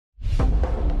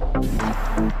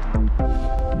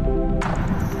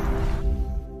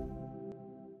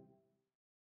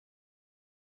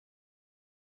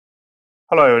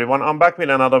Hello everyone, I'm back with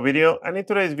another video, and in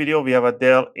today's video we have a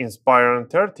Dell Inspiron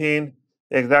 13.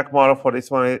 The exact model for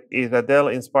this one is a Dell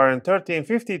Inspiron 13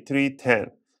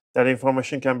 5310. That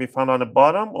information can be found on the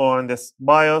bottom or on the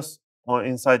BIOS or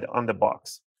inside on the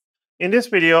box. In this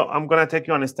video, I'm going to take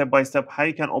you on a step-by-step how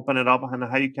you can open it up and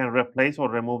how you can replace or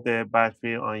remove the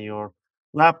battery on your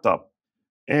laptop.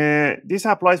 This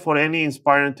applies for any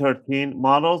Inspiron 13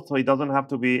 model, so it doesn't have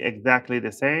to be exactly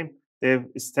the same. The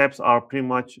steps are pretty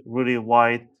much really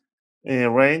wide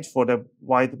range for the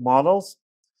wide models.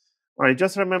 All right,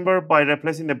 just remember, by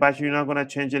replacing the battery, you're not going to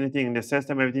change anything in the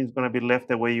system. Everything's going to be left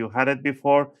the way you had it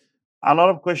before. A lot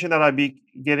of questions that I'll be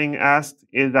getting asked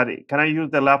is that, can I use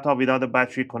the laptop without the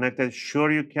battery connected?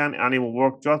 Sure you can, and it will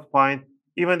work just fine.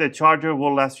 Even the charger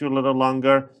will last you a little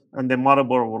longer, and the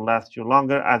motherboard will last you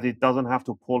longer, as it doesn't have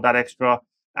to pull that extra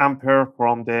ampere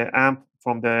from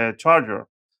the charger.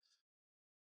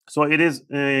 So it is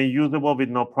usable with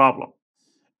no problem.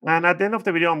 And at the end of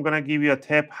the video, I'm going to give you a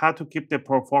tip how to keep the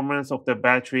performance of the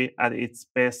battery at its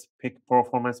best peak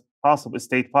performance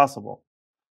state possible.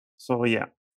 So yeah.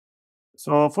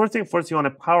 So first thing first, you want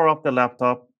to power up the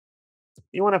laptop.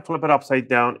 You want to flip it upside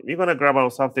down. You're going to grab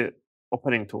ourselves the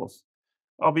opening tools.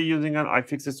 I'll be using an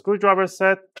iFixit screwdriver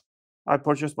set. I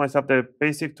purchased myself the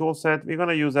basic tool set. We're going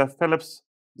to use a Phillips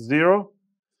 0.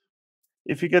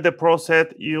 If you get the Pro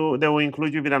set, they will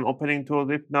include you with an opening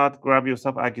tool. If not, grab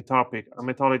yourself a guitar pick. A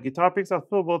metallic guitar picks are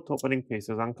suitable to opening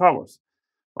cases and covers.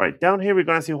 All right, down here, we're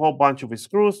going to see a whole bunch of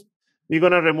screws. We're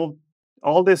going to remove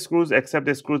all the screws except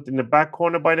the screws in the back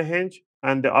corner by the hinge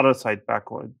and the other side back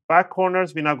corner. Back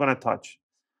corners, we're not going to touch.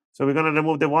 So we're going to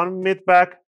remove the one mid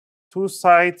back, two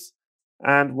sides,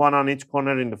 and one on each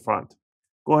corner in the front.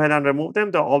 Go ahead and remove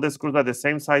them. All the screws are the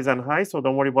same size and height, so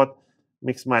don't worry about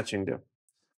mix matching them.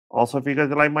 Also, if you guys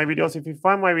like my videos, if you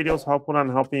find my videos helpful and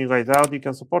helping you guys out, you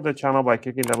can support the channel by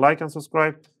clicking the like and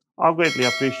subscribe. I'll greatly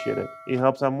appreciate it. It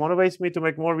helps and motivates me to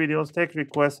make more videos, take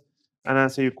requests, and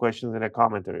answer your questions in the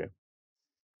comment area.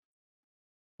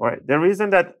 All right. The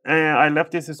reason that I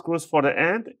left these screws for the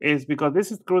end is because these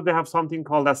screws, they have something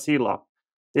called a C-lock.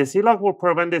 The C-lock will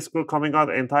prevent the screw coming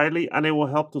out entirely, and it will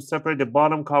help to separate the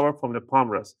bottom cover from the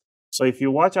palm rest. So if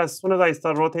you watch, as soon as I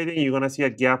start rotating, you're going to see a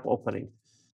gap opening.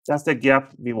 That's the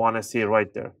gap we want to see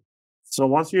right there. So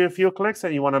once you hear a few clicks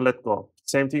and you want to let go.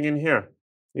 Same thing in here.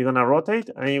 You're going to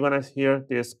rotate and you're going to hear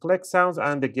this click sounds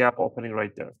and the gap opening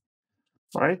right there.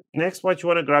 All right. Next, what you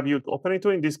want to grab your opening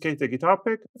tool, in this case, the guitar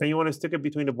pick, and you want to stick it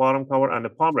between the bottom cover and the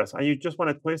palm rest. And you just want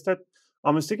to twist it.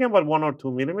 I'm sticking about 1 or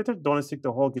 2 millimeters. Don't stick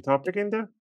the whole guitar pick in there.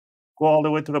 Go all the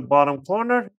way to the bottom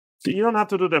corner. So you don't have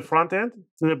to do the front end,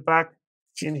 to the back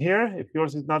in here. If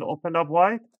yours is not opened up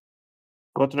wide,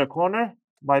 go to the corner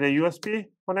by the USB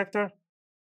connector,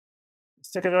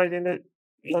 stick it right in the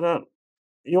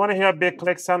you want to hear a big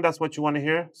click sound. That's what you want to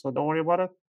hear, so don't worry about it.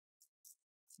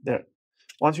 There.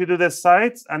 Once you do the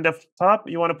sides and the top,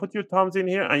 you want to put your thumbs in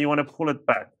here and you want to pull it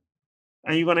back.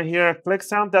 And you're going to hear a click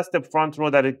sound. That's the front row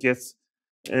that it gets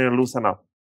loosened up.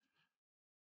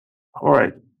 All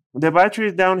right. The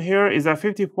battery down here is a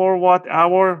 54 watt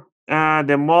hour.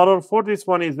 The model for this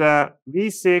one is a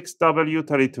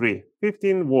V6W33,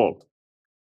 15 volt.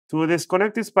 To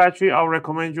disconnect this battery, I'll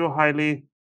recommend you highly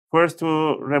first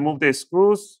to remove the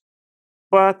screws.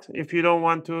 But if you don't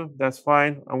want to, that's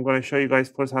fine. I'm going to show you guys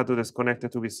first how to disconnect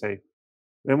it to be safe.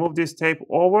 Remove this tape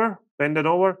over, bend it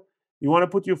over. You want to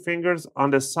put your fingers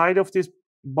on the side of this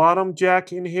bottom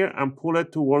jack in here and pull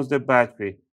it towards the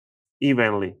battery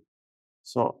evenly.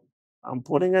 So I'm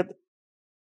putting it,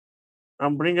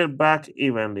 I'm bringing it back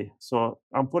evenly. So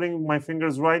I'm putting my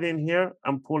fingers right in here.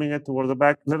 I'm pulling it towards the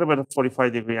back, a little bit of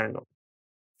 45-degree angle.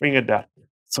 Bring it down.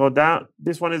 So down,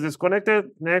 this one is disconnected.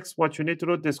 Next, what you need to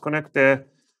do,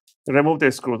 remove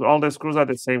the screws. All the screws are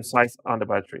the same size on the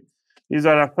battery. These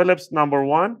are a Phillips number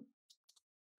 1.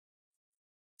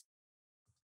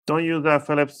 Don't use the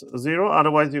Phillips 0,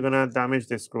 otherwise you're gonna damage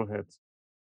the screw heads.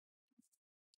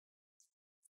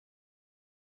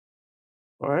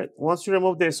 All right, once you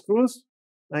remove the screws,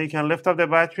 now you can lift up the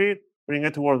battery, bring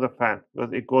it towards the fan,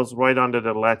 because it goes right under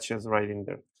the latches right in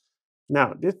there.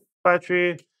 Now, this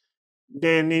battery,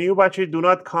 the new battery do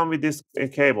not come with this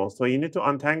cable. So you need to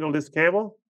untangle this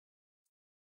cable.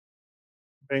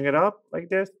 Bring it up like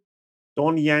this.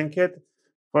 Don't yank it.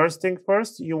 First thing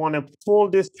first, you want to pull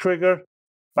this trigger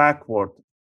backward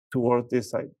towards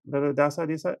this side. That side,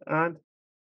 this side. And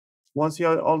once you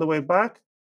are all the way back,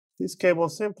 this cable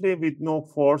simply with no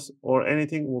force or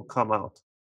anything will come out.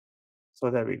 So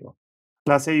there we go.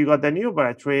 Let's say you got the new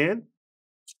battery in.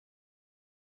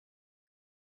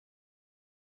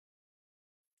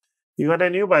 You got a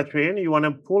new battery in. You want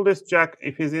to pull this jack.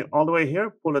 If it's all the way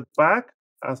here, pull it back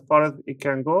as far as it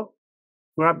can go.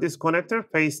 Grab this connector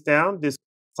face down. This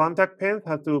contact pin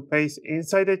has to face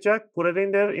inside the jack. Put it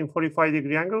in there in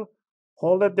 45-degree angle.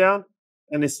 Hold it down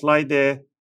and slide the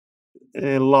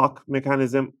lock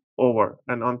mechanism over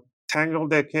and untangle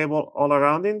the cable all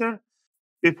around in there.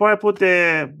 Before I put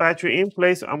the battery in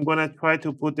place, I'm going to try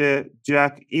to put the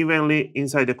jack evenly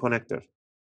inside the connector.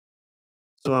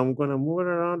 So I'm going to move it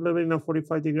around a little bit in a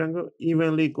 45-degree angle,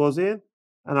 evenly goes in,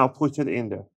 and I'll push it in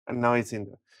there. And now it's in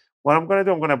there. What I'm going to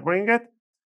do, I'm going to bring it,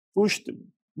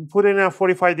 put it in a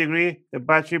 45-degree, the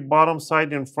battery bottom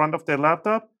side in front of the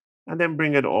laptop, and then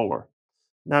bring it over.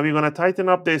 Now we're going to tighten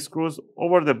up the screws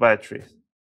over the battery.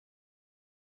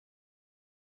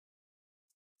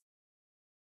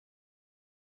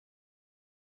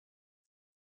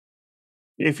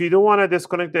 If you don't want to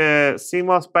disconnect the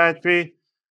CMOS battery,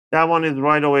 that one is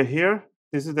right over here.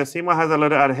 This is the CMOS, has a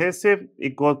little adhesive.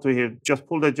 It goes to here. Just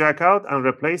pull the jack out and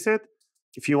replace it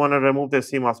if you want to remove the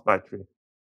CMOS battery.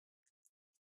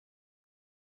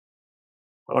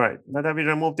 All right, now that we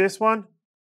remove this one,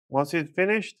 once it's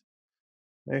finished,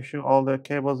 make sure all the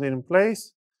cables are in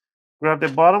place. Grab the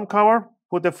bottom cover,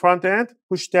 put the front end,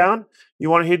 push down. You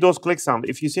want to hear those click sounds.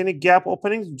 If you see any gap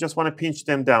openings, you just want to pinch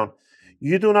them down.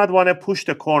 You do not want to push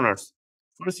the corners.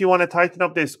 First, you want to tighten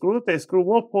up the screw. The screw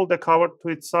will pull the cover to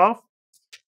itself.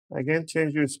 Again,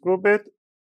 change your screw bit.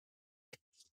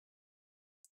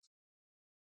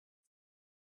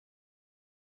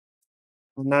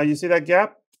 Now you see that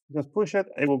gap? Just push it,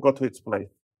 it will go to its place.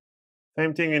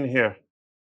 Same thing in here.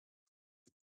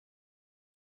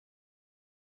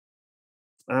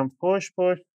 And push,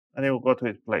 and it will go to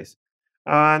its place.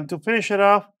 And to finish it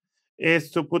off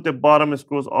is to put the bottom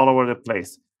screws all over the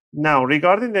place. Now,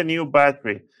 regarding the new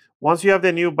battery, once you have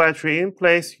the new battery in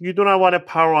place, you do not want to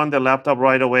power on the laptop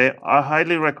right away. I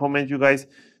highly recommend you guys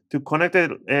to connect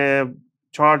the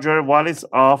charger while it's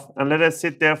off and let it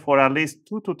sit there for at least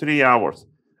 2 to 3 hours.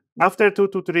 After 2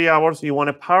 to 3 hours, you want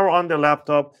to power on the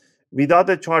laptop without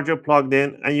the charger plugged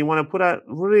in, and you want to put a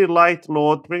really light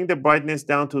load, bring the brightness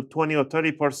down to 20 or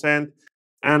 30%,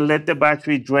 and let the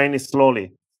battery drain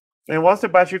slowly. And once the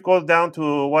battery goes down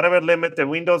to whatever limit the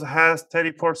Windows has,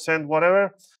 30%,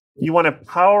 whatever, you want to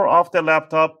power off the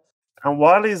laptop. And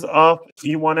while it's off,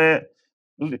 you want to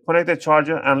connect the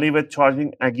charger and leave it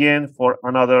charging again for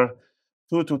another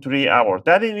 2 to 3 hours.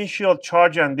 That initial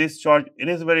charge and discharge, it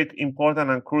is very important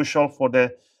and crucial for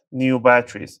the new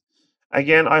batteries.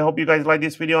 Again, I hope you guys like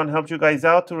this video and helped you guys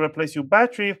out to replace your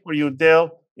battery for your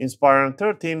Dell Inspiron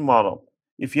 13 model.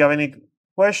 If you have any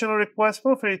question or request,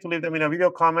 feel free to leave them in a video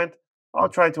comment. I'll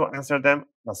try to answer them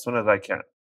as soon as I can.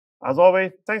 As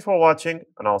always, thanks for watching,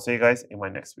 and I'll see you guys in my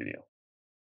next video.